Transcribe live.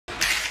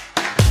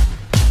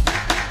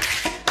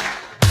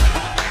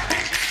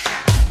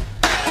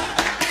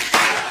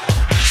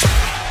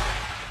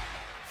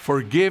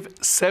Forgive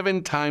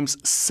 7 times,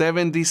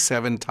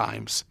 77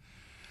 times.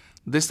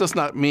 This does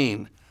not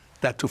mean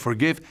that to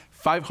forgive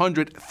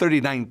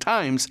 539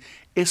 times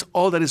is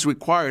all that is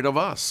required of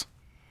us.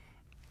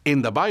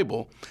 In the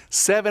Bible,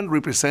 7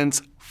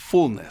 represents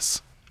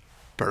fullness,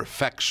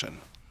 perfection.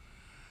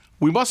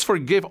 We must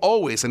forgive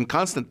always and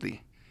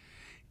constantly.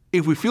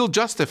 If we feel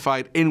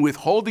justified in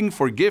withholding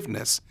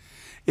forgiveness,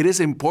 it is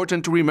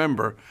important to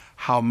remember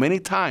how many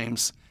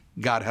times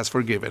God has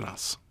forgiven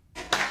us.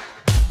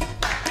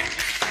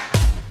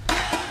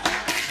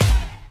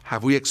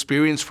 Have we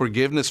experienced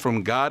forgiveness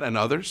from God and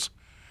others?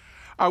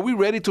 Are we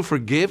ready to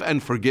forgive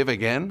and forgive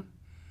again?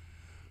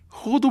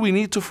 Who do we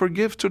need to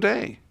forgive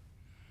today?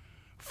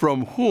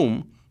 From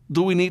whom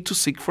do we need to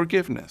seek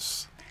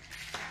forgiveness?